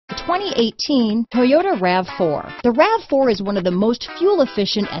2018 Toyota RAV4. The RAV4 is one of the most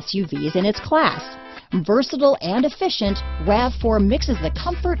fuel-efficient SUVs in its class. Versatile and efficient, RAV4 mixes the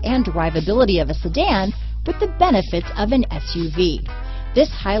comfort and drivability of a sedan with the benefits of an SUV. This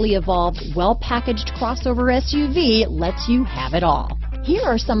highly evolved, well-packaged crossover SUV lets you have it all. Here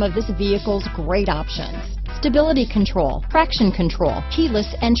are some of this vehicle's great options: stability control, traction control, keyless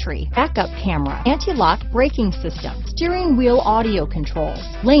entry, backup camera, anti-lock braking system, steering wheel audio controls,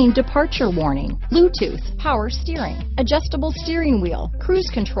 lane departure warning, Bluetooth, power steering, adjustable steering wheel, cruise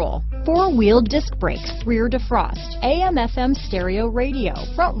control, four-wheel disc brakes, rear defrost, AM/FM stereo radio,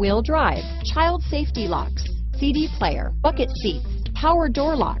 front-wheel drive, child safety locks, CD player, bucket seats, power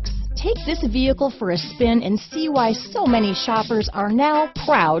door locks. Take this vehicle for a spin and see why so many shoppers are now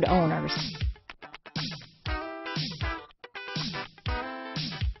proud owners.